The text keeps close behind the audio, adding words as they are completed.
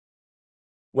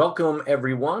Welcome,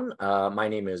 everyone. My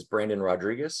name is Brandon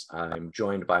Rodriguez. I'm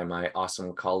joined by my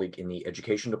awesome colleague in the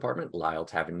education department, Lyle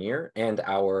Tavernier, and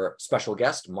our special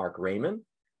guest, Marc Rayman.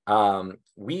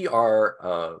 We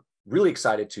are really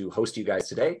excited to host you guys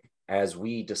today as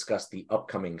we discuss the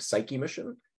upcoming Psyche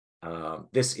mission.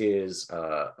 This is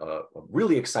a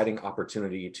really exciting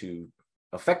opportunity to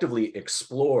effectively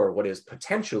explore what is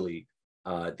potentially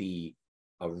a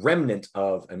remnant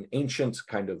of an ancient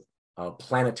kind of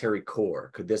planetary core.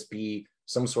 Could this be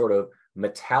some sort of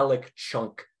metallic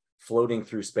chunk floating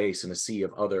through space in a sea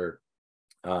of other,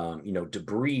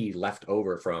 debris left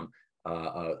over from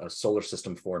a solar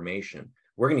system formation?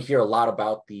 We're going to hear a lot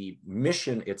about the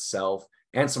mission itself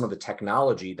and some of the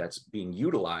technology that's being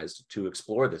utilized to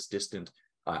explore this distant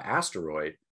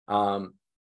asteroid. And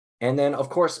then, of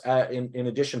course, in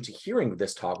addition to hearing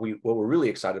this talk, what we're really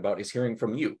excited about is hearing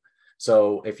from you.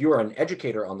 So if you are an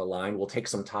educator on the line, we'll take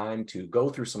some time to go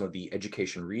through some of the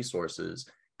education resources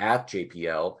at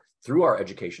JPL through our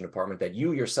education department that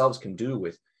you yourselves can do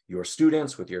with your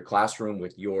students, with your classroom,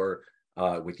 with your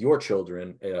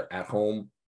children at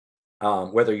home,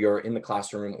 whether you're in the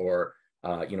classroom or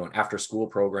an after-school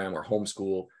program or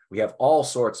homeschool. We have all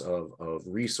sorts of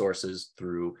resources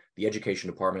through the education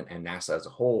department and NASA as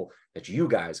a whole that you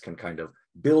guys can kind of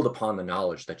build upon the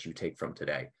knowledge that you take from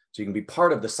today. So you can be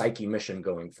part of the Psyche mission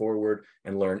going forward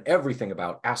and learn everything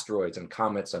about asteroids and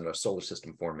comets and a solar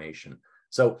system formation.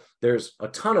 So there's a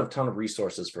ton of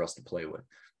resources for us to play with.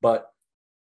 But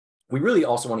we really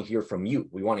also want to hear from you.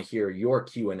 We want to hear your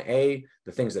Q&A,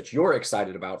 the things that you're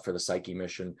excited about for the Psyche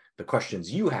mission, the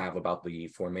questions you have about the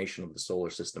formation of the solar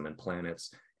system and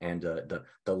planets, and the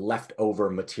leftover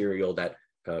material that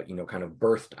kind of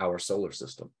birthed our solar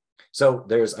system. So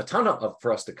there's a ton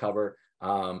for us to cover.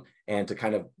 And to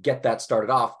kind of get that started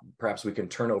off, perhaps we can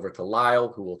turn over to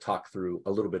Lyle, who will talk through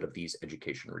a little bit of these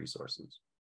education resources.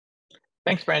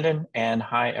 Thanks, Brandon, and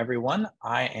hi, everyone.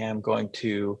 I am going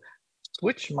to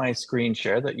switch my screen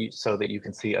share so that you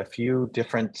can see a few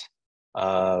different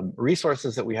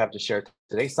resources that we have to share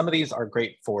today. Some of these are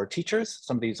great for teachers,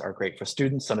 some of these are great for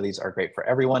students, some of these are great for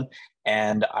everyone,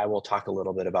 and I will talk a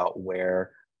little bit about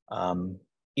where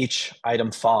each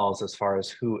item falls as far as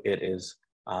who it is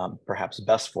perhaps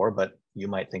best for, but you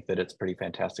might think that it's pretty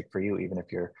fantastic for you, even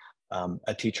if you're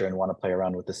a teacher and want to play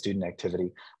around with the student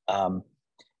activity.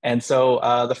 And so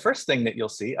the first thing that you'll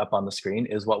see up on the screen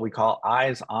is what we call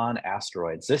Eyes on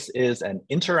Asteroids. This is an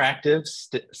interactive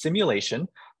simulation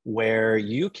where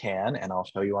you can, and I'll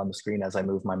show you on the screen as I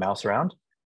move my mouse around,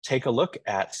 take a look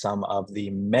at some of the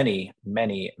many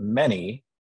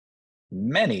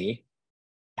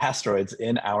asteroids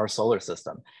in our solar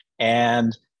system.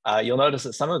 And you'll notice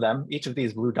that some of them, each of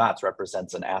these blue dots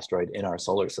represents an asteroid in our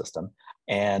solar system.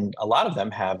 And a lot of them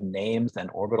have names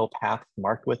and orbital paths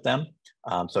marked with them.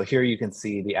 So here you can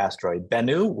see the asteroid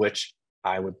Bennu, which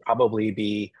I would probably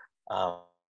be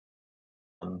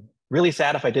really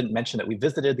sad if I didn't mention that we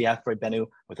visited the asteroid Bennu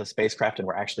with a spacecraft, and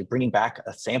we're actually bringing back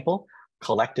a sample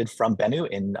collected from Bennu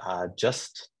in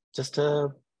just a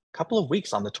couple of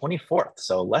weeks on the 24th.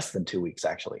 So less than 2 weeks,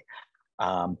 actually.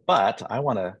 But I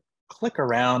want to click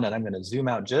around, and I'm going to zoom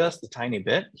out just a tiny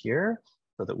bit here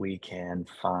so that we can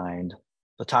find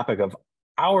the topic of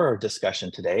our discussion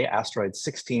today, asteroid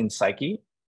 16 Psyche.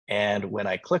 And when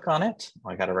I click on it,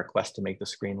 I got a request to make the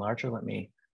screen larger. Let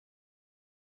me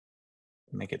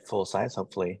make it full size.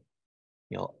 Hopefully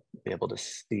you'll be able to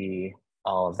see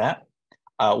all of that.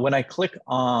 When I click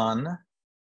on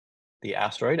the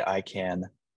asteroid, I can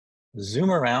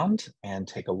zoom around and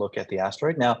take a look at the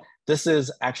asteroid. Now, this is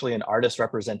actually an artist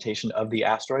representation of the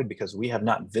asteroid because we have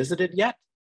not visited yet.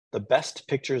 The best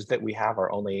pictures that we have are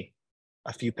only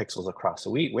a few pixels across. So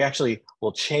we actually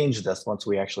will change this once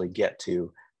we actually get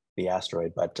to the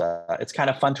asteroid, but it's kind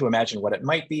of fun to imagine what it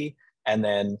might be. And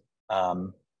then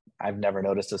I've never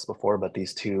noticed this before, but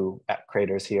these two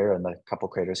craters here and the couple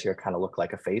craters here kind of look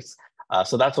like a face.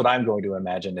 So that's what I'm going to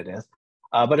imagine it is.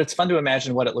 But it's fun to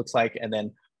imagine what it looks like. And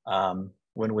then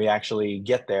when we actually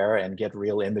get there and get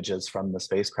real images from the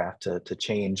spacecraft to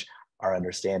change our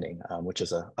understanding, which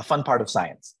is a fun part of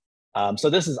science. So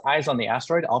this is Eyes on the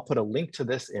Asteroid. I'll put a link to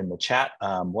this in the chat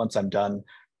once I'm done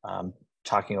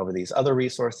talking over these other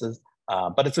resources,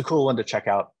 but it's a cool one to check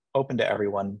out, open to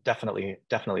everyone. Definitely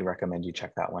recommend you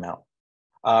check that one out.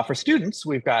 For students,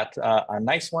 we've got a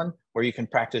nice one where you can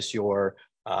practice your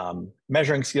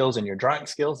measuring skills and your drawing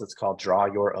skills. It's called Draw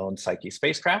Your Own Psyche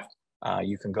Spacecraft.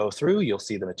 You can go through, you'll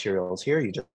see the materials here.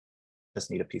 You just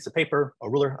need a piece of paper, a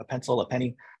ruler, a pencil, a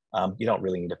penny. You don't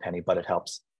really need a penny, but it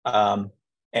helps.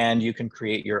 And you can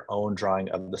create your own drawing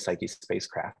of the Psyche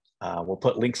spacecraft. We'll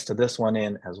put links to this one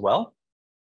in as well.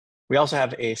 We also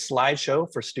have a slideshow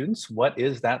for students. What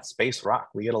is that space rock?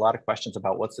 We get a lot of questions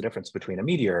about what's the difference between a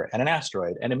meteor and an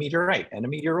asteroid and a meteorite and a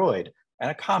meteoroid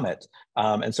and a comet.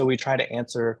 And so we try to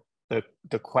answer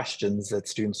the questions that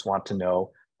students want to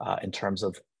know in terms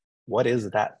of what is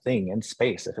that thing in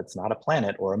space? If it's not a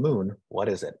planet or a moon, what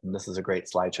is it? And this is a great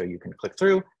slideshow you can click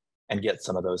through and get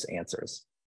some of those answers.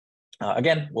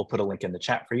 Again, we'll put a link in the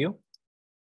chat for you.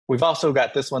 We've also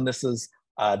got this one. This is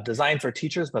designed for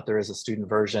teachers, but there is a student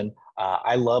version.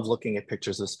 I love looking at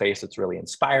pictures of space. It's really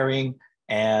inspiring.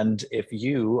 And if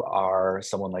you are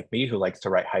someone like me who likes to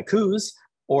write haikus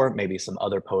or maybe some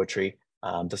other poetry,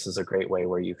 this is a great way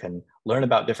where you can learn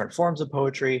about different forms of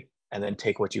poetry and then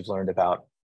take what you've learned about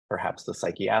perhaps the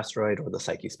Psyche asteroid or the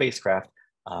Psyche spacecraft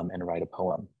and write a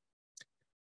poem.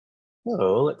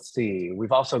 So let's see,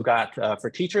 we've also got for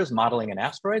teachers modeling an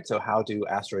asteroid. So how do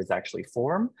asteroids actually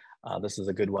form? This is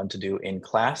a good one to do in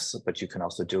class, but you can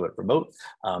also do it remote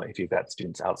if you've got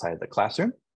students outside of the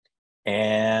classroom.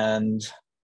 And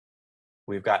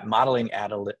we've got modeling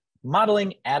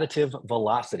additive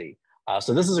velocity.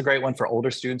 So this is a great one for older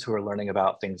students who are learning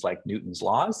about things like Newton's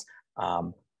laws.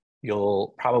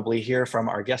 You'll probably hear from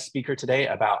our guest speaker today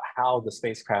about how the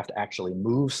spacecraft actually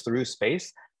moves through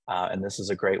space. And this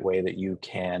is a great way that you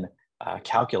can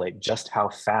calculate just how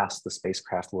fast the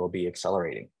spacecraft will be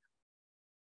accelerating.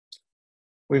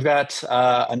 We've got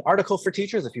an article for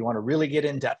teachers if you want to really get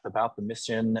in depth about the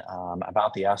mission,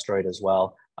 about the asteroid as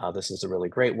well. This is a really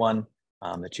great one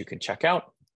that you can check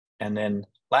out. And then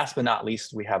last but not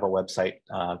least, we have a website,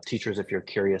 teachers, if you're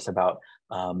curious about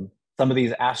some of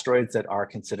these asteroids that are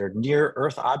considered near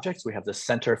Earth objects. We have the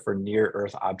Center for Near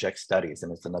Earth Object Studies,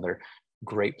 and it's another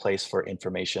great place for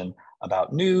information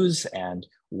about news and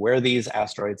where these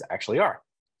asteroids actually are.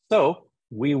 So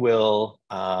we will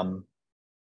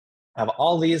have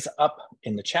all these up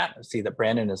in the chat. I see that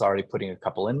Brandon is already putting a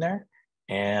couple in there.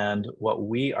 And what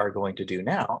we are going to do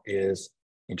now is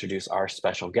introduce our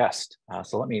special guest.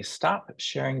 So let me stop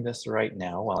sharing this right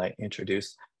now while I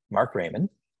introduce Marc Rayman.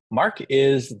 Marc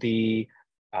is the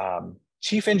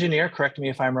chief engineer, correct me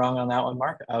if I'm wrong on that one,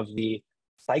 Marc, of the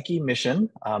Psyche mission.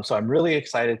 So I'm really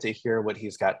excited to hear what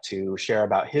he's got to share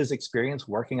about his experience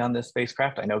working on this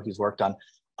spacecraft. I know he's worked on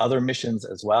other missions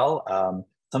as well.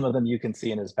 Some of them you can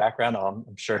see in his background.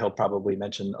 I'm sure he'll probably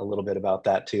mention a little bit about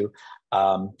that too.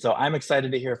 So I'm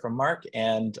excited to hear from Marc.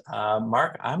 And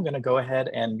Marc, I'm going to go ahead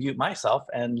and mute myself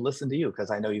and listen to you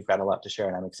because I know you've got a lot to share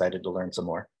and I'm excited to learn some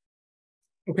more.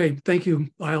 Okay, thank you,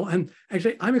 Lyle. And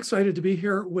actually, I'm excited to be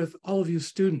here with all of you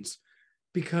students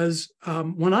because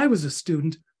when I was a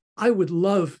student, I would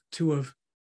love to have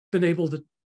been able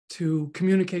to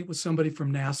communicate with somebody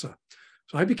from NASA.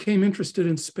 So I became interested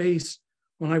in space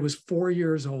when I was 4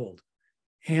 years old.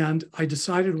 And I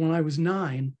decided when I was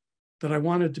 9 that I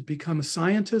wanted to become a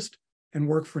scientist and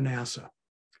work for NASA.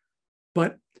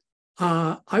 But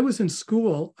I was in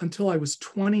school until I was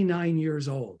 29 years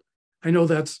old. I know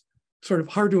that's sort of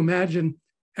hard to imagine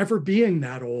ever being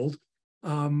that old,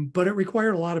 but it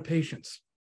required a lot of patience.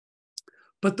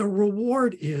 But the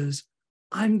reward is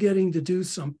I'm getting to do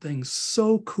something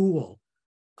so cool.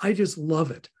 I just love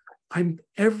it.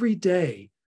 Every day,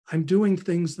 I'm doing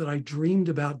things that I dreamed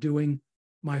about doing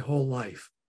my whole life.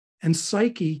 And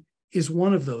Psyche is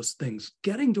one of those things,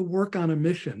 getting to work on a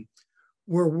mission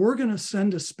where we're going to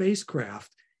send a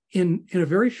spacecraft in a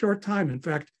very short time. In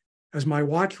fact, as my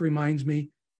watch reminds me,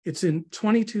 it's in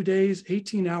 22 days,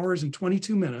 18 hours, and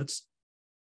 22 minutes.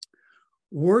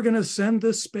 We're going to send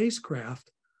this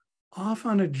spacecraft off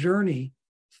on a journey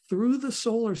through the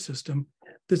solar system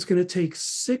that's going to take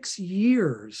 6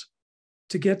 years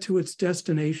to get to its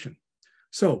destination.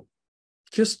 So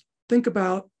just think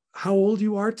about how old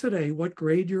you are today, what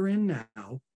grade you're in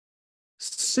now.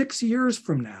 6 years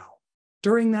from now,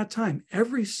 during that time,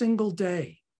 every single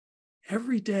day,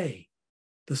 the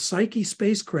Psyche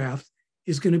spacecraft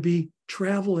is going to be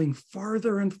traveling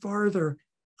farther and farther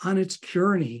on its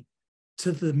journey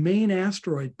to the main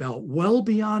asteroid belt, well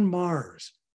beyond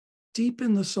Mars, deep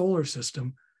in the solar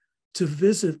system, to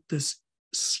visit this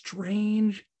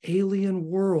strange alien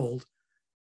world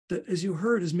that, as you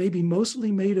heard, is maybe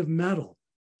mostly made of metal,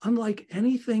 unlike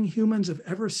anything humans have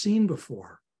ever seen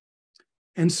before.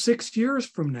 And 6 years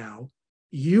from now,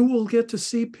 you will get to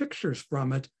see pictures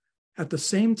from it at the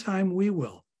same time we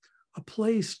will, a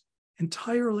place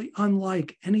entirely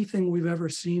unlike anything we've ever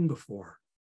seen before.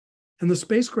 And the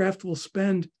spacecraft will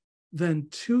spend then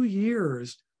 2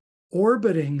 years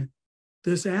orbiting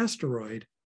this asteroid,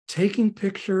 taking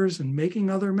pictures and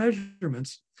making other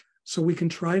measurements so we can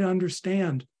try to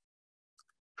understand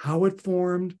how it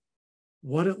formed,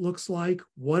 what it looks like,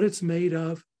 what it's made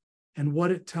of, and what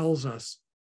it tells us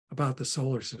about the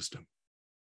solar system.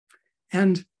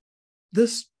 And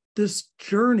this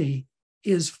journey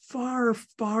is far,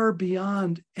 far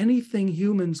beyond anything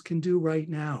humans can do right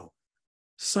now.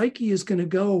 Psyche is going to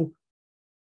go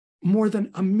more than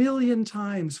 1 million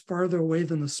times farther away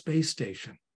than the space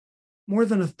station, more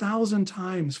than 1,000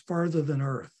 times farther than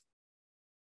Earth.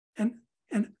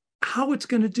 And how it's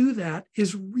going to do that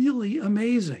is really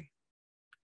amazing,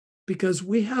 because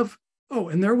we have, oh,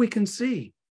 and there we can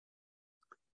see.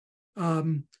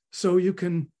 So you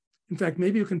can, in fact,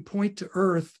 maybe you can point to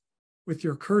Earth with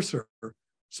your cursor.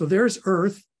 So there's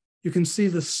Earth. You can see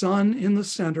the sun in the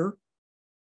center.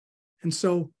 And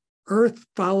so Earth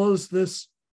follows this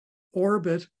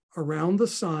orbit around the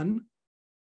sun,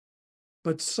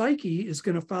 but Psyche is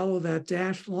going to follow that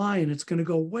dashed line. It's going to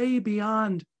go way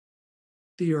beyond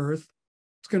the Earth.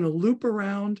 It's going to loop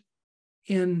around.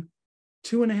 In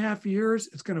 2.5 years,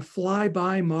 it's going to fly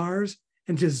by Mars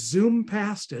and just zoom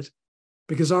past it,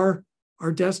 because our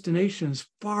destination is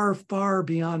far, far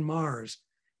beyond Mars.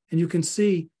 And you can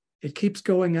see it keeps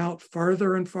going out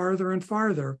farther and farther and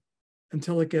farther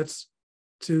until it gets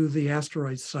to the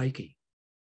asteroid Psyche.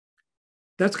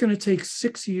 That's going to take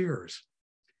 6 years.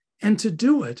 And to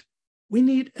do it, we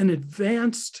need an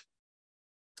advanced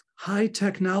high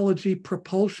technology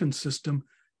propulsion system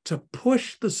to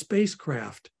push the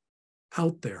spacecraft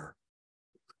out there.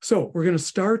 So we're going to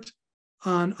start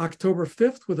on October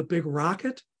 5th with a big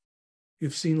rocket.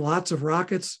 You've seen lots of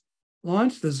rockets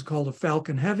launched. This is called a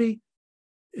Falcon Heavy.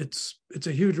 It's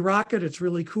a huge rocket. It's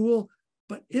really cool,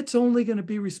 but it's only going to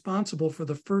be responsible for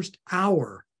the first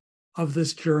hour of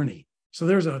this journey. So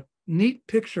there's a neat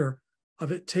picture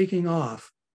of it taking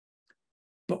off.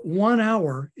 But 1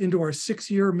 hour into our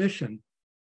 6-year mission,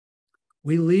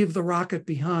 we leave the rocket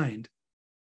behind.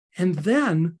 And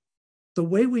then the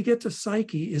way we get to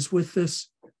Psyche is with this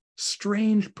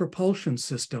strange propulsion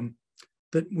system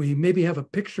that we maybe have a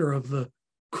picture of, the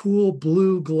cool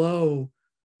blue glow,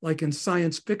 like in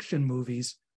science fiction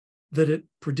movies, that it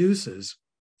produces.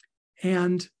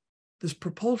 And this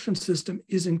propulsion system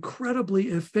is incredibly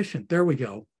efficient. There we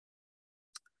go.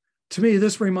 To me,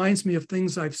 this reminds me of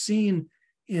things I've seen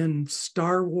in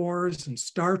Star Wars and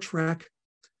Star Trek.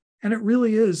 And it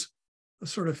really is a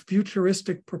sort of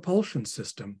futuristic propulsion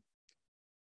system.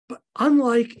 But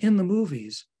unlike in the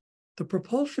movies, the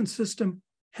propulsion system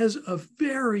has a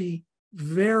very,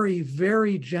 very,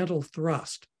 very gentle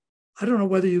thrust. I don't know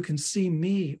whether you can see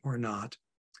me or not,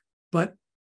 but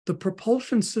the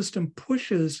propulsion system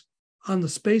pushes on the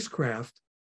spacecraft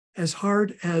as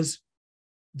hard as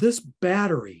this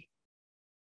battery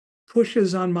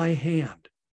pushes on my hand.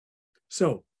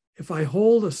 So if I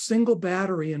hold a single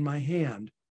battery in my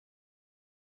hand,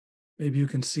 maybe you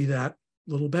can see that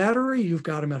little battery, you've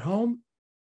got them at home.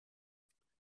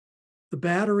 The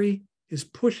battery is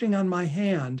pushing on my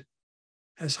hand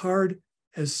as hard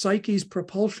as Psyche's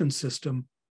propulsion system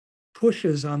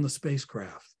pushes on the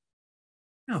spacecraft.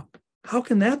 Now, how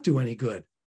can that do any good?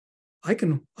 I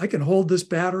can hold this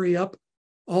battery up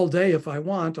all day if I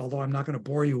want, although I'm not going to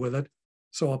bore you with it,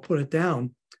 so I'll put it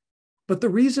down. But the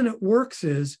reason it works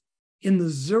is, in the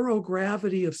zero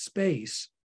gravity of space,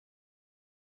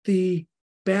 the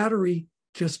battery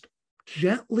just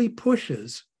gently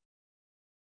pushes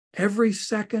every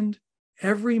second,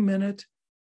 every minute,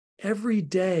 every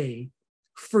day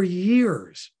for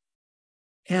years.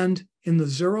 And in the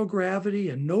zero gravity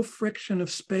and no friction of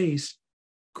space,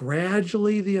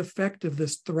 gradually the effect of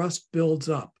this thrust builds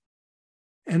up.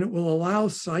 And it will allow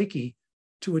Psyche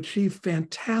to achieve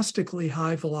fantastically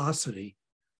high velocity,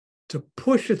 to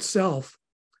push itself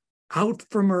out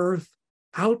from Earth,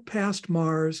 out past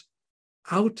Mars,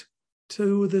 out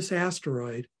to this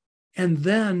asteroid, and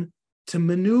then to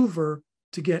maneuver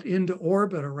to get into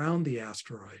orbit around the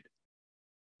asteroid.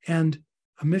 And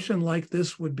a mission like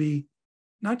this would be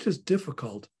not just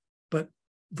difficult, but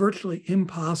virtually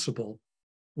impossible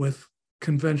with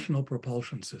conventional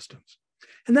propulsion systems.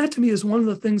 And that to me is one of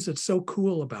the things that's so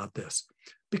cool about this,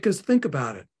 because think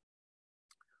about it.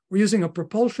 We're using a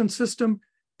propulsion system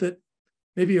that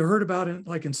maybe you heard about it,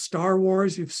 like in Star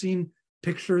Wars, you've seen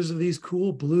pictures of these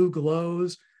cool blue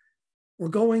glows. We're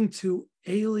going to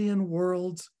alien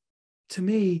worlds. To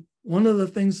me, one of the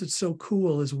things that's so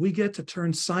cool is we get to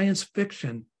turn science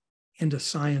fiction into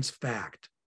science fact.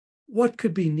 What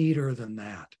could be neater than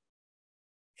that?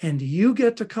 And you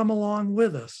get to come along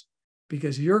with us,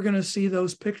 because you're going to see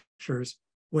those pictures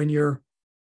when you're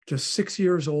just 6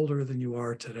 years older than you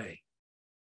are today.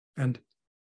 And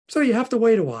so you have to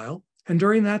wait a while. And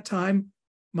during that time,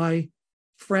 my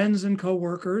friends and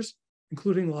coworkers,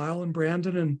 including Lyle and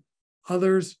Brandon and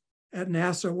others at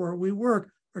NASA where we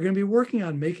work, are going to be working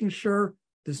on making sure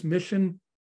this mission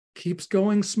keeps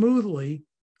going smoothly,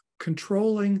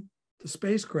 controlling the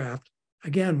spacecraft,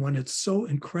 again, when it's so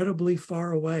incredibly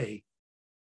far away,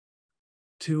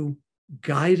 to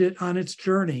guide it on its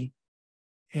journey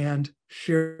and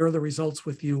share the results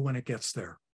with you when it gets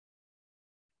there.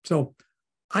 So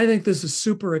I think this is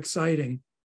super exciting.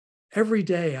 Every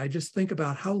day, I just think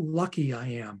about how lucky I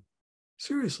am.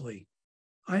 Seriously,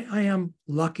 I am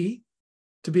lucky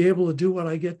to be able to do what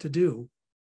I get to do.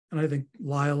 And I think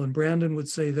Lyle and Brandon would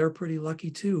say they're pretty lucky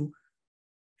too.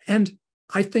 And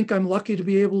I think I'm lucky to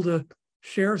be able to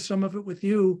share some of it with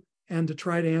you and to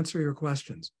try to answer your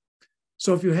questions.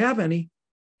 So if you have any,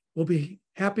 we'll be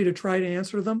happy to try to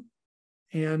answer them.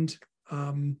 And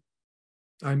I'm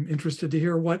interested to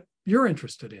hear what you're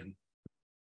interested in.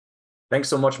 Thanks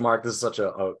so much, Mark. This is such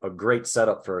a great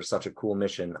setup for such a cool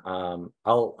mission.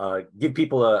 I'll give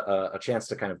people a chance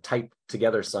to kind of type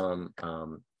together some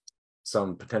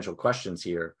potential questions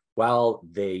here. While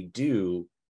they do,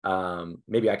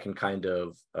 maybe I can kind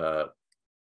of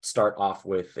start off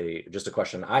with just a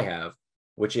question I have,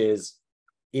 which is,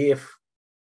 if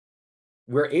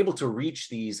we're able to reach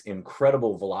these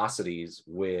incredible velocities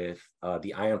with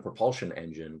the ion propulsion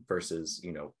engine versus,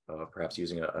 perhaps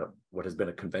using what has been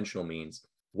a conventional means,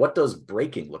 what does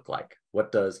braking look like?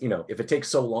 What does, if it takes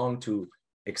so long to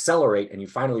accelerate and you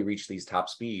finally reach these top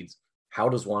speeds, how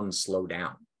does one slow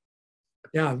down?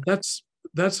 Yeah, it's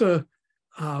a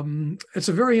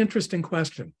very interesting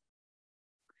question.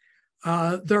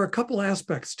 There are a couple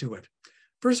aspects to it.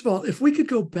 First of all, if we could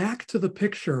go back to the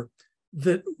picture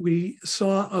that we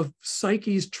saw of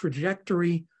Psyche's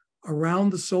trajectory around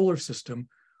the solar system,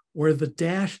 where the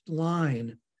dashed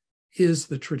line is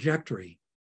the trajectory.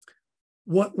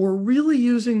 What we're really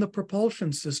using the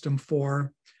propulsion system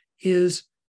for is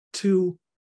to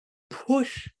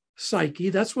push Psyche.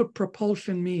 That's what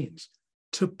propulsion means,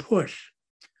 to push.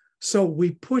 So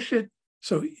we push it.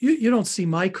 So you don't see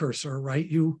my cursor, right?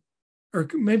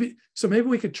 Maybe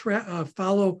we could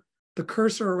follow the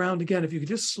cursor around again. If you could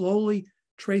just slowly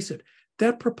trace it.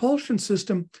 That propulsion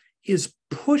system is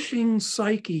pushing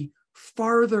Psyche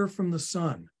farther from the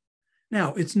sun.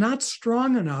 Now, it's not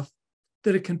strong enough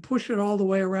that it can push it all the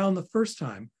way around the first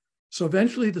time. So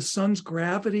eventually the sun's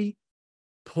gravity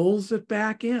pulls it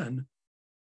back in.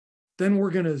 Then we're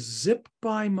going to zip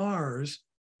by Mars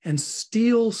and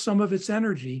steal some of its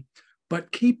energy,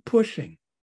 but keep pushing.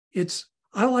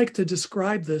 I like to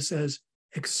describe this as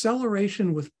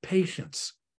acceleration with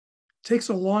patience. It takes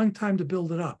a long time to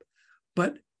build it up,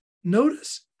 but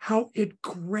notice how it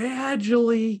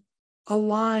gradually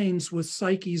aligns with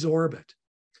Psyche's orbit.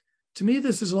 To me,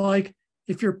 this is like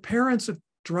if your parents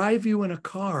drive you in a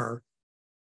car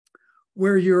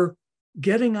where you're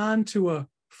getting onto a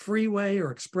freeway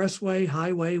or expressway,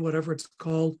 highway, whatever it's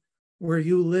called, where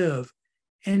you live,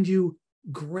 and you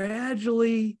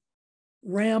gradually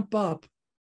ramp up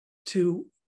to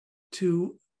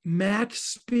match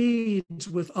speeds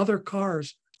with other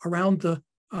cars around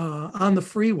on the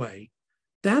freeway.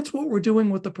 That's what we're doing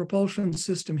with the propulsion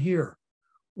system here.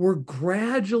 We're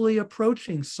gradually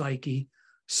approaching Psyche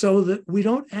so that we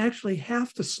don't actually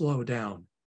have to slow down.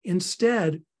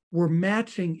 Instead, we're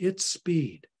matching its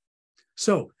speed.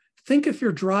 So think if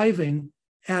you're driving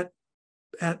at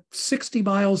 60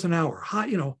 miles an hour,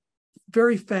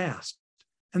 very fast,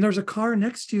 and there's a car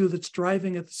next to you that's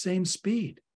driving at the same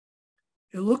speed.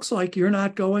 It looks like you're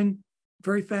not going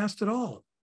very fast at all.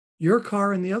 Your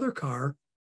car and the other car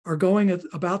are going at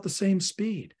about the same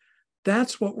speed.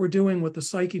 That's what we're doing with the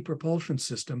Psyche propulsion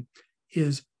system,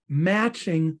 is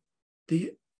matching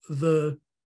the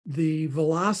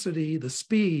velocity, the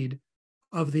speed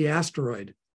of the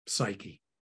asteroid Psyche.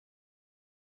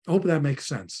 I hope that makes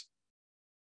sense.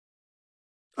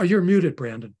 Oh, you're muted,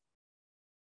 Brandon.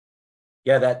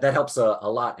 Yeah, that helps a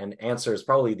lot and answers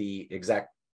probably the exact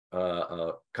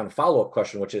kind of follow-up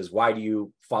question, which is, why do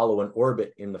you follow an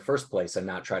orbit in the first place and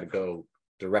not try to go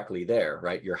directly there,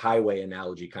 right? Your highway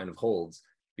analogy kind of holds.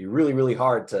 It'd be really, really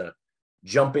hard to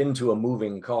jump into a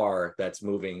moving car that's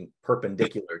moving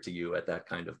perpendicular to you at that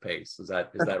kind of pace. Is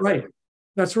that right?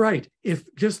 That's right. If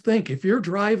you're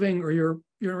driving, or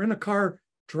you're in a car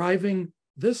driving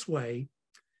this way,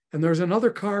 and there's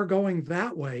another car going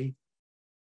that way,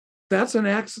 that's an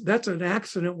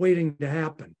accident waiting to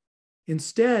happen.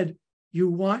 Instead, you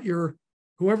want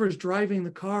whoever's driving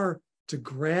the car to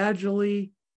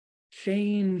gradually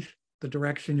change the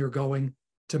direction you're going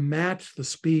to match the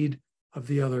speed of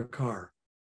the other car.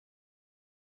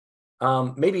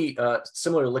 Maybe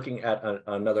similar, looking at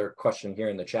another question here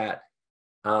in the chat.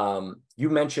 You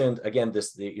mentioned again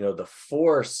the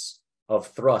force of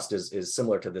thrust is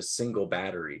similar to this single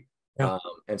battery. Yeah.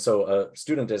 And so a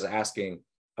student is asking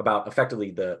about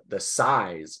effectively the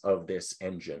size of this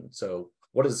engine. So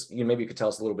what is, maybe you could tell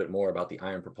us a little bit more about the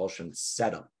ion propulsion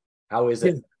setup. How is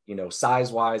it,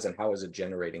 size wise, and how is it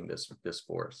generating this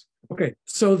force? Okay,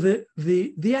 so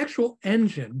the actual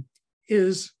engine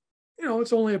is,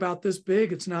 it's only about this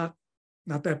big. It's not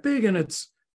that big, and it's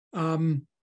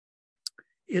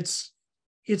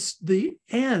the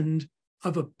end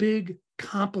of a big,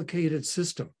 complicated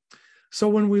system. So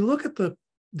when we look at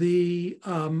the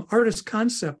artist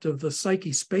concept of the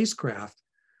Psyche spacecraft,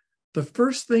 the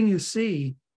first thing you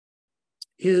see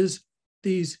is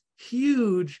these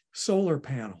huge solar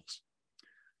panels.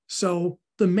 So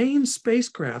the main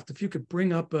spacecraft, if you could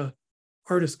bring up a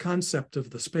artist concept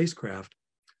of the spacecraft,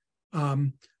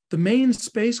 the main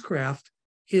spacecraft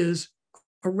is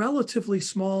a relatively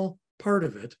small part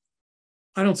of it.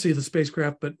 I don't see the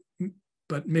spacecraft,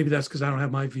 but maybe that's because I don't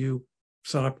have my view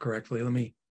set up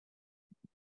correctly.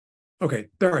 Okay,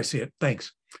 there I see it.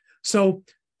 Thanks. So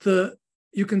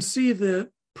you can see the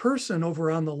person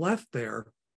over on the left there.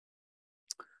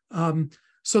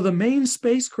 So the main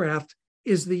spacecraft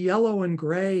is the yellow and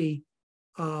gray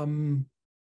thing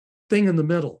in the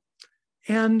middle,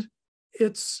 and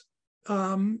it's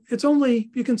only,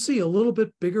 you can see, a little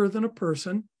bit bigger than a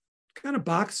person, kind of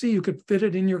boxy. You could fit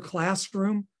it in your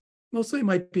classroom. Mostly it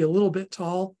might be a little bit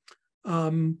tall,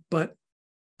 but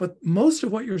most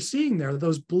of what you're seeing there,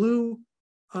 those blue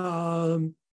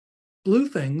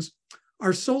things,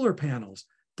 are solar panels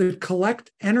that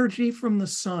collect energy from the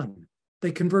sun.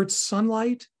 They convert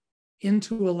sunlight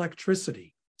into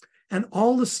electricity. And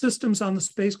all the systems on the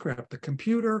spacecraft, the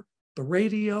computer, the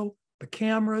radio, the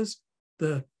cameras,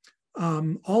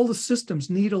 all the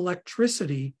systems need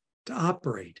electricity to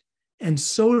operate. And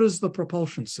so does the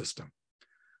propulsion system.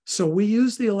 So we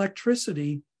use the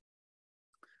electricity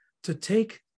to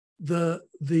take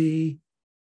the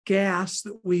gas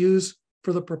that we use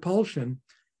for the propulsion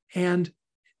and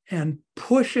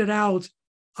push it out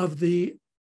of the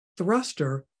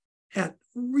thruster at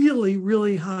really,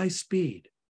 really high speed.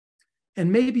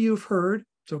 And maybe you've heard,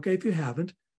 it's okay if you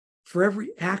haven't, for every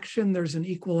action, there's an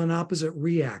equal and opposite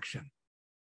reaction.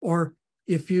 Or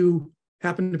if you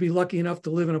happen to be lucky enough to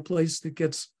live in a place that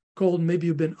gets cold, and maybe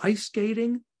you've been ice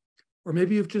skating, or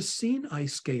maybe you've just seen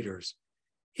ice skaters.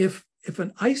 If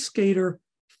an ice skater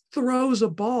throws a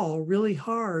ball really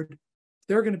hard,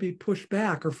 they're going to be pushed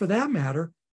back. Or for that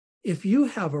matter, if you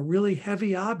have a really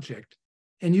heavy object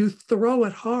and you throw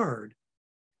it hard,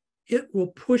 it will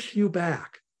push you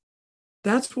back.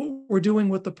 That's what we're doing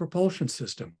with the propulsion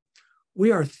system.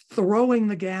 We are throwing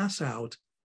the gas out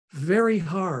very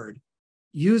hard,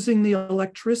 using the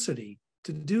electricity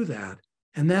to do that.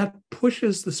 And that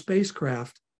pushes the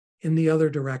spacecraft in the other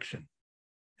direction.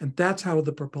 And that's how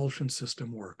the propulsion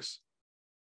system works.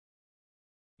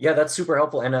 Yeah, that's super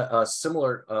helpful. And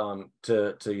similar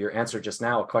to your answer just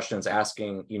now, a question is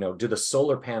asking, do the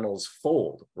solar panels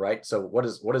fold, right? So what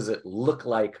does it look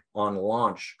like on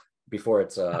launch before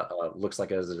it's looks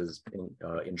like as it is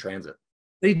in transit?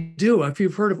 They do. If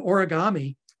you've heard of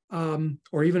origami,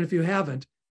 or even if you haven't,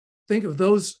 think of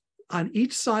those on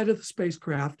each side of the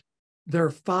spacecraft. There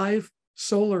are 5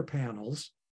 solar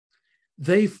panels.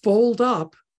 They fold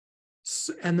up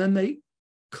and then they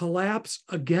collapse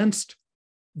against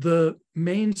the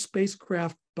main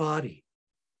spacecraft body.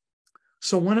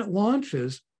 So when it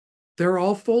launches, they're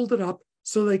all folded up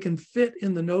so they can fit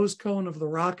in the nose cone of the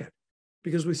rocket.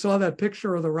 Because we saw that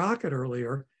picture of the rocket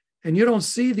earlier, and you don't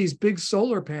see these big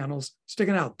solar panels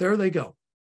sticking out. There they go.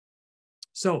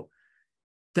 So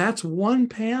that's one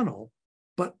panel,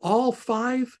 but all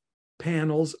 5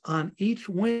 panels on each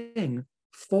wing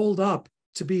fold up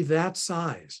to be that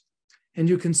size. And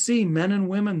you can see men and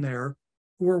women there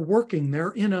who are working.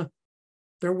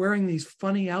 They're wearing these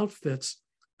funny outfits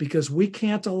because we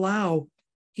can't allow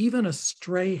even a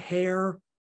stray hair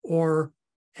or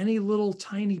any little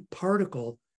tiny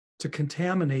particle to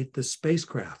contaminate the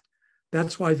spacecraft.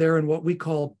 That's why they're in what we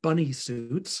call bunny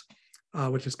suits,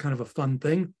 which is kind of a fun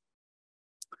thing,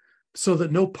 so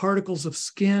that no particles of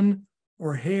skin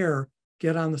or hair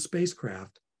get on the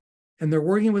spacecraft. And they're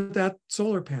working with that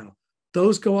solar panel.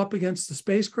 Those go up against the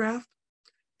spacecraft,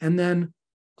 and then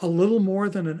a little more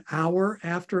than an hour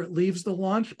after it leaves the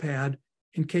launch pad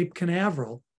in Cape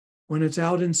Canaveral, when it's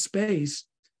out in space,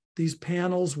 these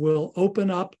panels will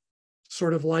open up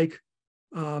sort of like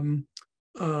an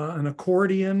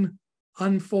accordion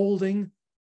unfolding,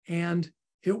 and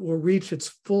it will reach its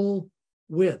full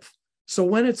width. So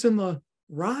when it's in the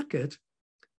rocket,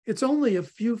 it's only a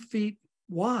few feet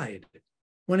wide.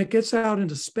 When it gets out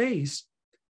into space,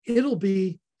 it'll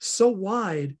be so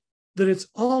wide that it's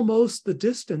almost the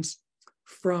distance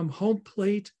from home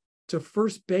plate to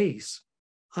first base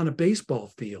on a baseball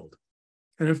field.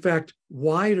 And in fact,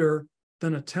 wider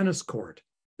than a tennis court.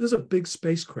 This is a big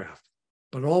spacecraft,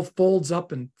 but it all folds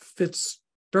up and fits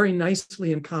very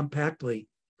nicely and compactly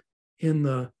in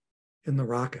the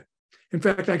rocket. In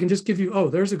fact, I can just give you,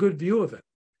 there's a good view of it.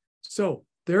 So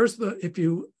there's if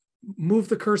you move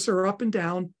the cursor up and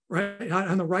down, right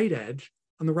on the right edge,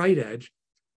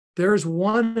 there's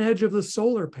one edge of the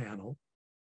solar panel.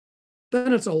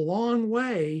 Then it's a long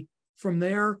way from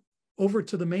there over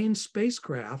to the main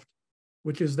spacecraft,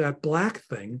 which is that black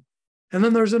thing. And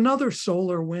then there's another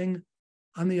solar wing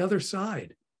on the other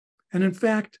side. And in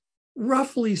fact,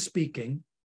 roughly speaking,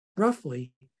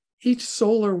 each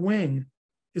solar wing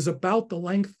is about the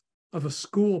length of a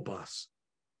school bus.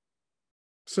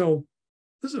 So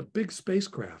this is a big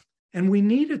spacecraft. And we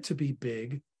need it to be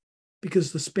big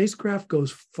because the spacecraft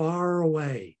goes far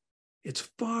away. It's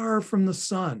far from the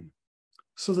sun.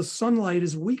 So the sunlight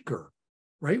is weaker,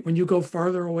 right? When you go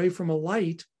farther away from a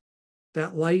light,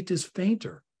 that light is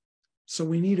fainter. So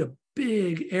we need a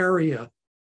big area,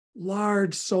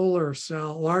 large solar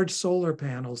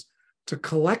panels to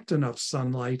collect enough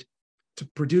sunlight to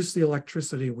produce the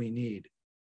electricity we need.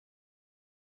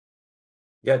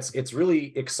 Yeah, it's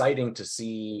really exciting to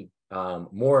see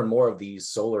more and more of these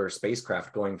solar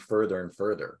spacecraft going further and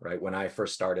further, right? When I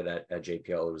first started at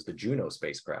JPL, it was the Juno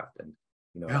spacecraft. And,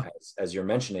 as you're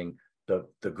mentioning,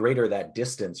 the greater that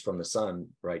distance from the sun,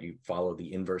 right, you follow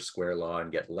the inverse square law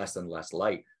and get less and less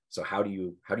light. So how do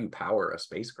you power a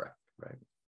spacecraft, right?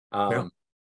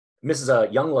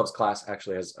 Mrs. Younglove's class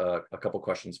actually has a couple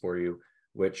questions for you,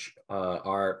 which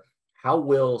are, how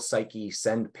will Psyche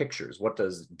send pictures? What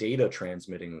does data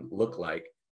transmitting look like?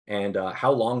 And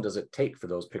how long does it take for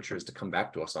those pictures to come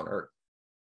back to us on Earth?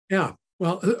 Yeah,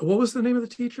 well, what was the name of the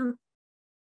teacher?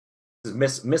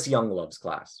 This is Miss Younglove's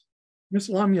class. Miss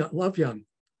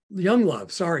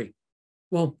Younglove, sorry.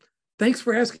 Well, thanks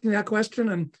for asking that question.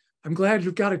 And I'm glad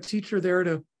you've got a teacher there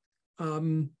to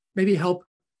maybe help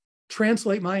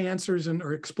translate my answers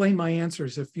or explain my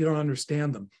answers if you don't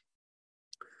understand them.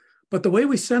 But the way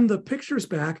we send the pictures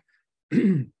back,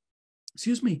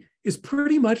 excuse me, is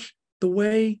pretty much the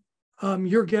way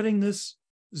you're getting this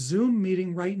Zoom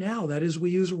meeting right now. That is,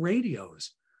 we use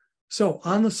radios. So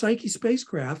on the Psyche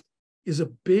spacecraft is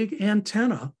a big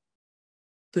antenna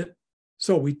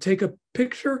so we take a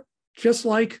picture just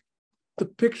like the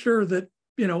picture that,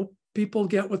 people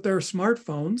get with their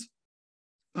smartphones.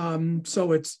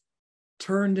 So it's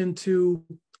turned into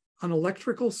an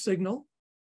electrical signal.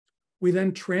 We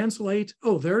then translate,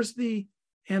 there's the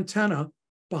antenna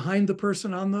behind the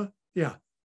person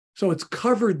so it's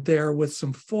covered there with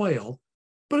some foil,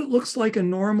 but it looks like a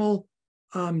normal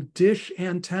dish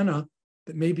antenna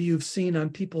that maybe you've seen on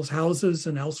people's houses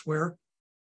and elsewhere.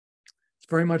 It's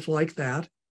very much like that.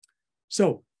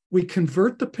 So we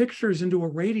convert the pictures into a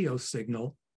radio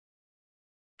signal,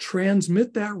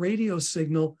 transmit that radio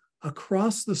signal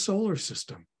across the solar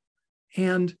system.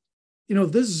 And,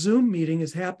 this Zoom meeting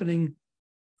is happening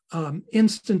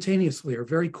instantaneously or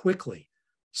very quickly.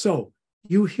 So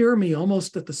you hear me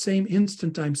almost at the same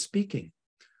instant I'm speaking.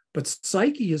 But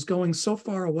Psyche is going so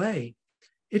far away,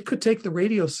 it could take the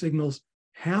radio signals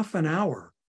half an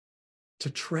hour to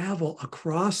travel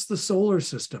across the solar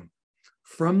system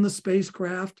from the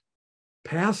spacecraft,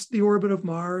 past the orbit of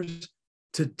Mars,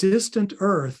 to distant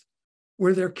Earth,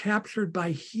 where they're captured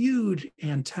by huge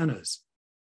antennas.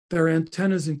 There are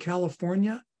antennas in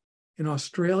California, in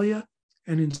Australia,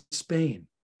 and in Spain.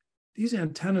 These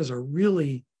antennas are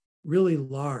really, really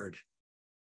large.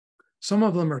 Some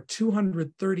of them are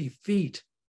 230 feet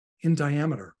in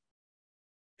diameter.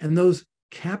 And those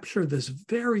capture this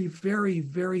very, very,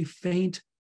 very faint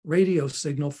radio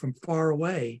signal from far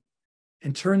away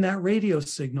and turn that radio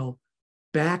signal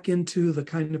back into the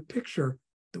kind of picture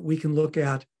that we can look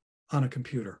at on a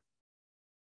computer.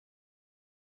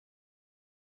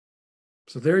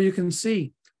 So there you can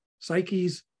see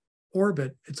Psyche's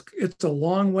orbit. It's a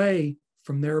long way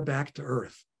from there back to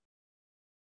Earth.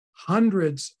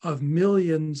 Hundreds of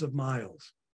millions of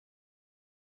miles.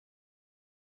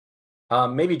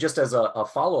 Maybe just as a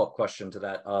follow-up question to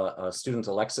that, student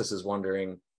Alexis is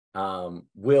wondering,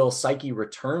 will Psyche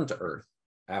return to Earth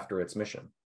after its mission?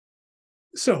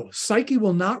 So Psyche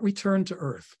will not return to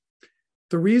Earth.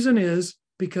 The reason is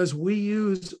because we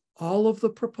use all of the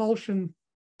propulsion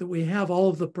that we have, all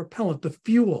of the propellant, the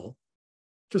fuel,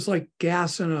 just like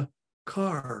gas in a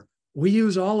car. We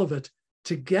use all of it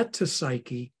to get to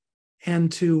Psyche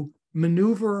and to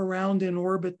maneuver around in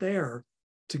orbit there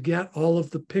to get all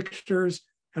of the pictures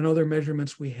and other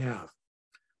measurements we have.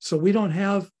 So we don't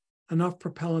have enough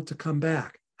propellant to come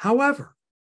back. However,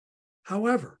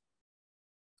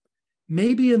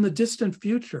 maybe in the distant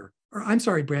future, or I'm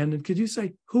sorry, Brandon, could you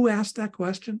say who asked that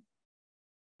question?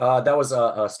 That was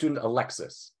a student,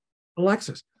 Alexis.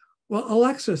 Alexis. Well,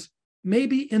 Alexis,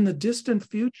 maybe in the distant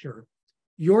future,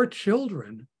 your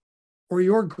children or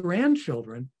your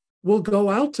grandchildren will go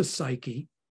out to Psyche,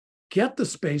 get the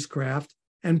spacecraft,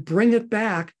 and bring it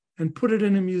back and put it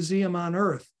in a museum on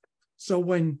Earth.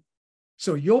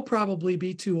 So you'll probably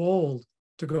be too old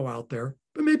to go out there,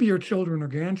 but maybe your children or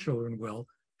grandchildren will.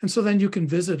 And so then you can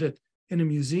visit it in a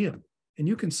museum and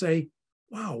you can say,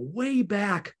 wow, way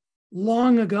back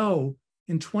long ago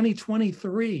in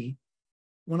 2023,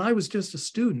 when I was just a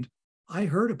student, I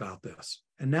heard about this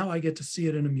and now I get to see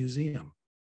it in a museum.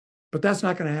 But that's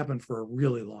not going to happen for a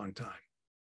really long time.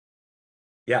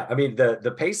 Yeah, I mean,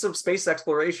 the pace of space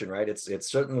exploration, right? It's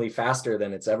certainly faster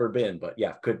than it's ever been, but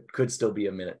yeah, could still be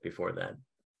a minute before then.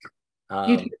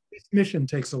 Each mission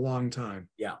takes a long time.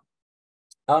 Yeah.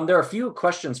 There are a few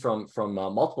questions from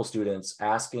multiple students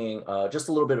asking just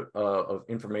a little bit of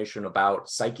information about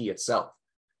Psyche itself.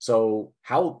 So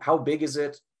how big is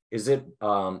it? Is it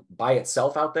by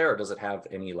itself out there, or does it have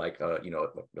any like a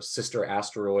sister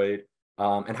asteroid?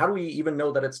 And how do we even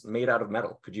know that it's made out of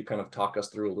metal? Could you kind of talk us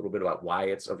through a little bit about why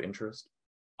it's of interest?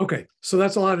 Okay, so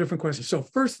that's a lot of different questions. So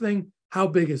first thing, how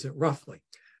big is it roughly?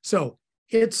 So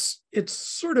it's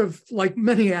sort of like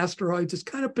many asteroids. It's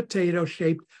kind of potato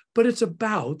shaped, but it's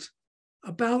about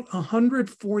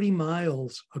 140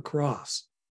 miles across.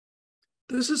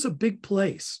 This is a big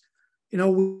place. You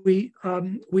know, we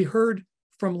heard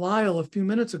from Lyle a few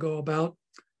minutes ago about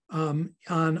on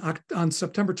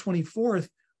September 24th,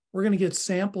 we're going to get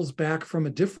samples back from a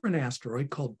different asteroid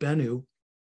called Bennu.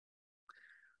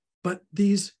 But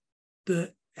the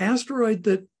asteroid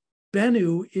that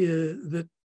Bennu is that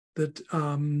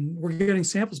we're getting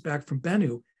samples back from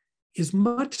Bennu is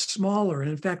much smaller. And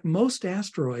in fact, most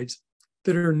asteroids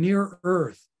that are near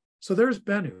Earth, so there's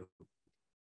Bennu.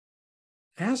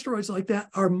 Asteroids like that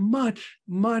are much,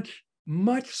 much,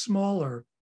 much smaller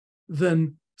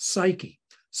than Psyche.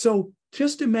 So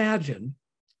just imagine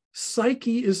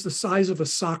Psyche is the size of a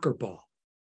soccer ball.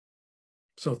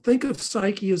 So think of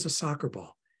Psyche as a soccer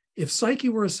ball. If Psyche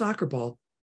were a soccer ball,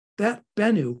 that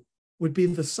Bennu would be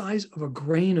the size of a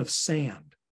grain of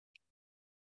sand.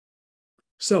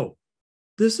 So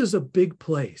this is a big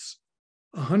place,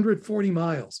 140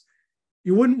 miles.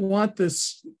 You wouldn't want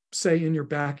this, say, in your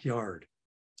backyard.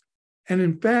 And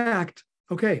in fact,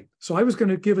 okay, so I was going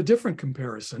to give a different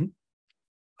comparison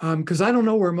because I don't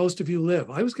know where most of you live.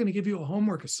 I was going to give you a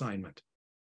homework assignment.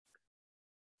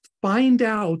 Find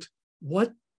out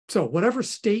whatever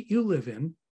state you live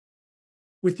in,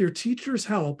 with your teacher's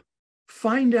help,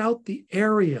 find out the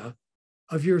area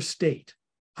of your state.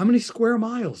 How many square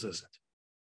miles is it?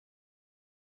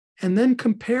 And then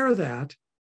compare that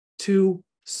to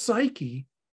Psyche,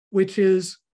 which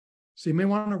is, so you may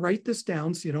want to write this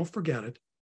down so you don't forget it.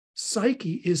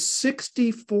 Psyche is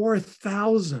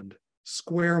 64,000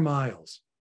 square miles.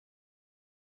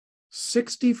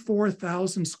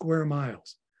 64,000 square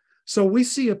miles. So we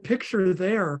see a picture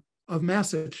there of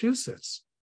Massachusetts.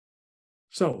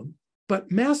 But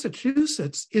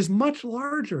Massachusetts is much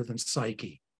larger than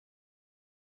Psyche.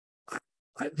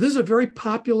 This is a very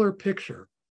popular picture,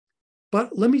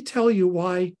 but let me tell you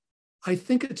why I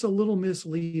think it's a little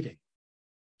misleading.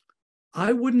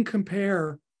 I wouldn't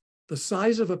compare the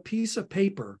size of a piece of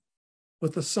paper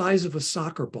with the size of a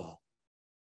soccer ball.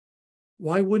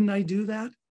 Why wouldn't I do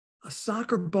that? A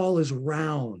soccer ball is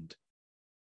round,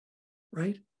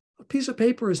 right? A piece of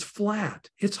paper is flat.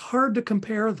 It's hard to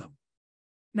compare them.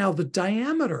 Now, the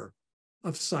diameter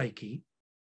of Psyche,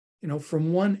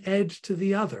 from one edge to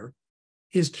the other,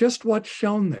 is just what's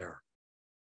shown there.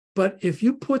 But if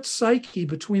you put Psyche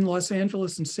between Los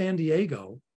Angeles and San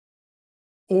Diego,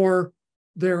 or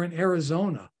there in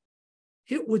Arizona,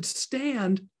 it would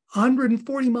stand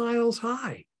 140 miles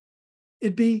high.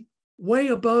 It'd be way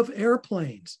above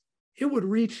airplanes. It would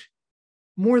reach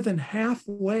more than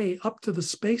halfway up to the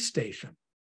space station.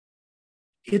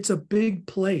 It's a big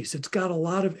place. It's got a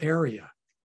lot of area.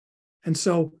 And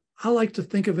so I like to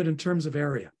think of it in terms of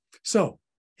area. So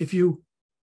if you,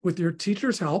 with your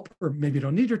teacher's help, or maybe you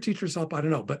don't need your teacher's help, I don't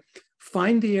know, but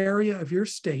find the area of your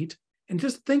state and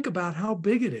just think about how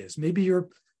big it is. Maybe your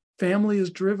family is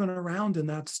driven around in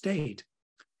that state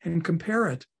and compare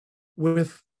it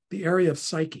with the area of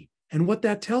Psyche. And what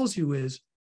that tells you is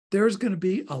there's going to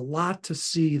be a lot to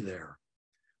see there.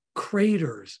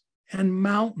 Craters and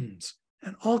mountains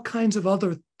and all kinds of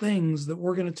other things that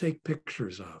we're going to take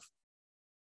pictures of.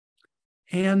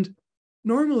 And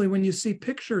normally when you see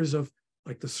pictures of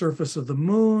like the surface of the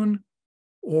moon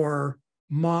or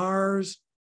Mars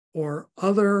or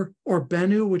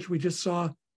Bennu, which we just saw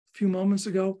a few moments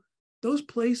ago, those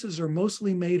places are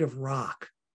mostly made of rock.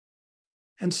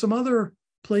 And some other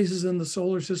places in the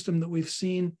solar system that we've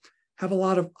seen have a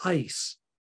lot of ice.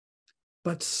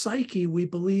 But Psyche, we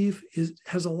believe,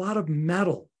 has a lot of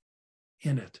metal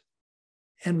in it.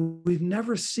 And we've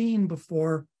never seen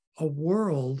before a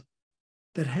world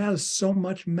that has so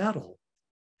much metal.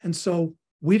 And so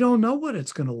we don't know what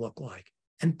it's going to look like.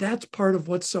 And that's part of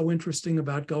what's so interesting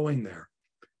about going there.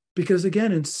 Because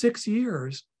again, in 6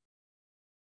 years,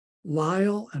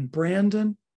 Lyle and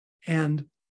Brandon and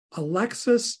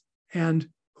Alexis and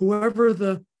whoever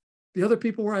the other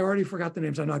people were, I already forgot the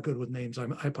names. I'm not good with names. I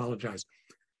apologize.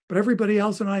 But everybody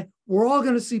else and I, we're all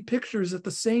going to see pictures at the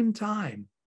same time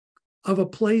of a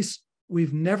place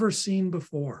we've never seen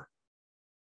before.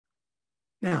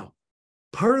 Now,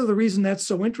 part of the reason that's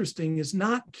so interesting is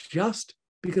not just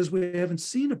because we haven't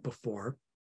seen it before,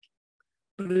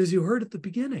 but as you heard at the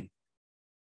beginning,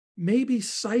 maybe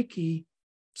Psyche,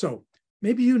 so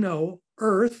maybe you know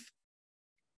Earth,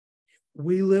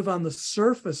 we live on the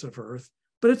surface of Earth,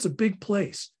 but it's a big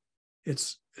place.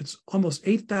 It's almost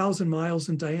 8,000 miles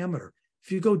in diameter.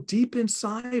 If you go deep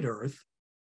inside Earth,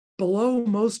 below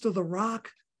most of the rock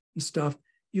and stuff,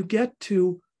 you get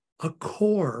to a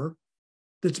core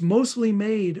that's mostly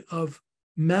made of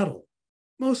metal,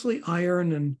 mostly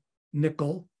iron and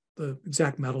nickel. The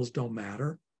exact metals don't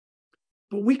matter,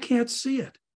 but we can't see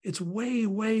it. It's way,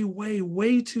 way, way,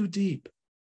 way too deep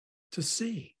to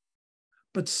see.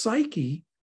 But Psyche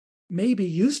maybe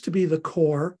used to be the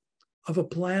core of a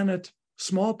planet,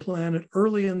 small planet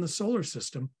early in the solar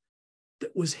system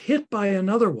that was hit by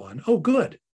another one. Oh,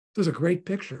 good. There's a great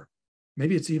picture.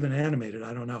 Maybe it's even animated.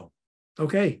 I don't know.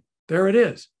 Okay, there it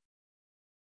is.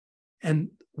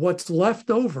 And what's left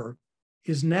over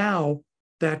is now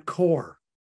that core.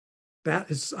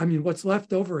 What's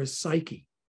left over is Psyche.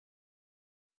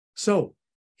 So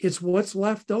it's what's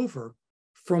left over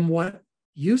from what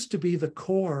used to be the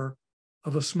core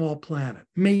of a small planet.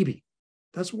 Maybe.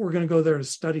 That's what we're going to go there to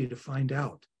study to find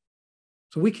out.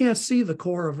 So we can't see the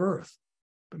core of Earth,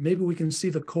 but maybe we can see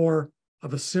the core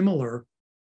of a similar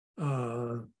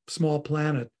small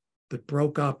planet that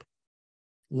broke up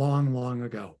long, long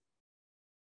ago.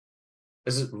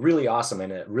 This is really awesome,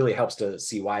 and it really helps to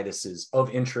see why this is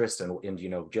of interest and you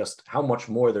know, just how much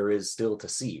more there is still to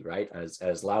see, right?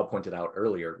 As Lau pointed out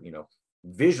earlier, you know,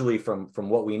 visually from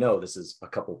what we know, this is a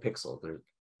couple pixels.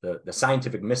 The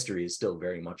scientific mystery is still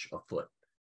very much afoot.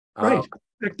 Right.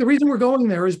 The reason we're going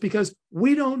there is because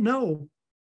we don't know.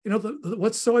 You know,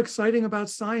 what's so exciting about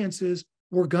science is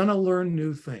we're going to learn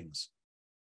new things.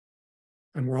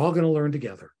 And we're all going to learn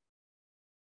together.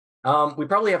 We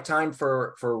probably have time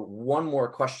for one more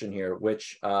question here,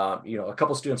 which, you know, a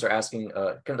couple students are asking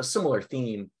kind of a similar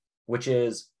theme, which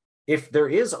is, if there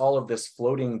is all of this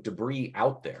floating debris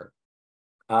out there,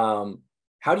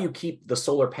 how do you keep the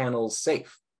solar panels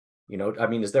safe? You know, I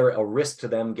mean, is there a risk to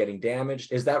them getting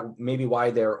damaged? Is that maybe why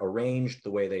they're arranged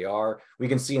the way they are? We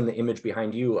can see in the image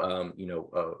behind you, you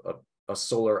know, a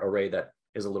solar array that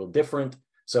is a little different.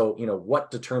 So, you know,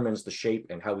 what determines the shape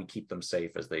and how we keep them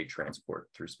safe as they transport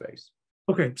through space?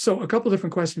 Okay, so a couple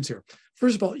different questions here.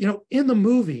 First of all, you know, in the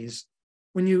movies,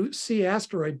 when you see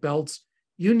asteroid belts,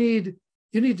 you need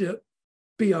to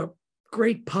be a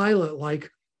great pilot,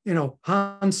 like, you know,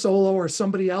 Han Solo or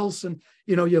somebody else, and,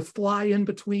 you know, you fly in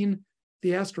between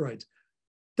the asteroids.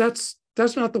 That's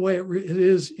not the way it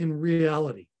is in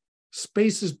reality.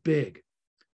 Space is big,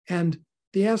 and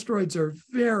the asteroids are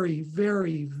very,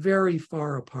 very, very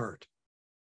far apart.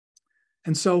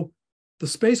 And so the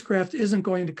spacecraft isn't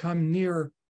going to come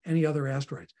near any other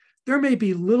asteroids. There may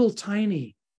be little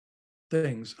tiny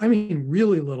things, I mean,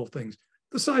 really little things,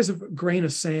 the size of a grain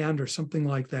of sand or something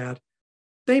like that.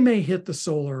 They may hit the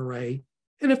solar array.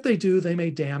 And if they do, they may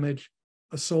damage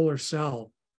a solar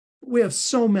cell. We have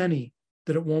so many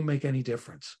that it won't make any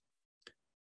difference.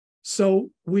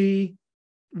 So we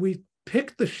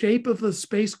pick the shape of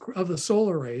the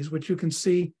solar rays, which you can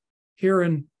see here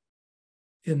in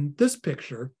this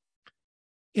picture,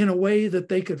 in a way that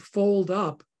they could fold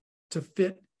up to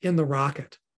fit in the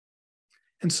rocket.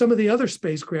 And some of the other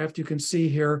spacecraft you can see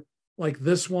here, like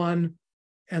this one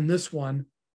and this one,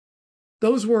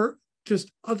 those were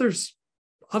just other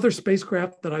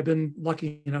spacecraft that I've been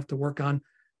lucky enough to work on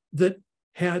that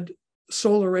had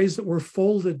solar arrays that were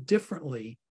folded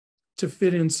differently to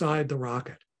fit inside the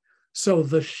rocket. So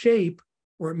the shape,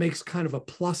 where it makes kind of a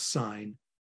plus sign,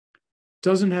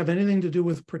 doesn't have anything to do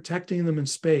with protecting them in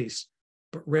space,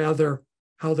 but rather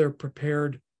how they're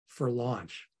prepared for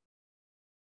launch.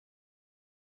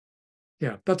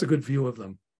 Yeah, that's a good view of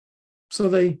them. So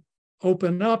they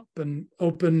open up and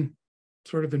open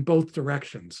sort of in both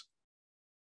directions.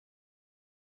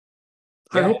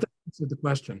 Yeah. I hope that answered the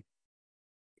question.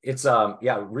 It's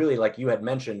yeah, really, like you had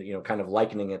mentioned, kind of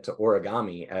likening it to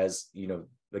origami, as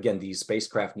again, these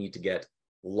spacecraft need to get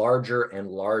larger and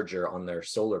larger on their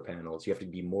solar panels. You have to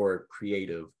be more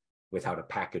creative with how to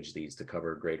package these to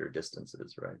cover greater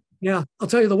distances, right? Yeah, I'll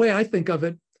tell you the way I think of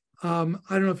it. I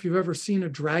don't know if you've ever seen a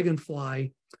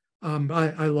dragonfly.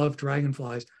 I love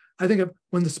dragonflies. I think of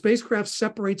when the spacecraft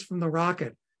separates from the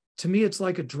rocket, to me, it's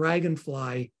like a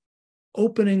dragonfly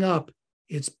opening up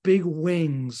its big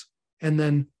wings and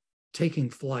then taking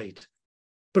flight.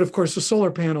 But of course, the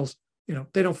solar panels,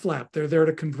 they don't flap. They're there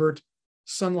to convert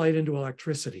sunlight into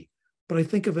electricity. But I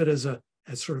think of it as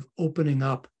sort of opening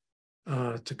up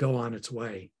to go on its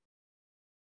way.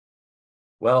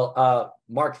 Well,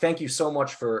 Marc, thank you so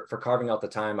much for carving out the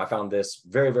time. I found this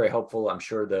very, very helpful. I'm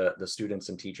sure the students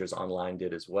and teachers online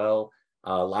did as well.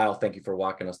 Lyle, thank you for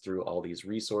walking us through all these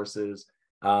resources.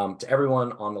 To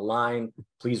everyone on the line,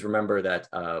 please remember that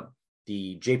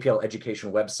the JPL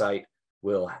Education website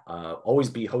will always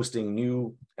be hosting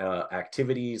new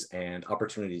activities and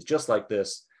opportunities just like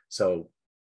this. So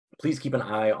please keep an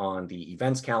eye on the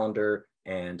events calendar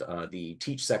and the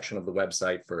teach section of the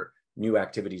website for new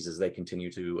activities as they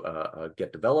continue to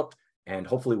get developed. And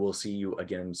hopefully we'll see you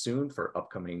again soon for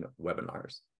upcoming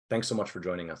webinars. Thanks so much for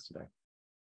joining us today.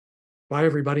 Bye,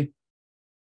 everybody.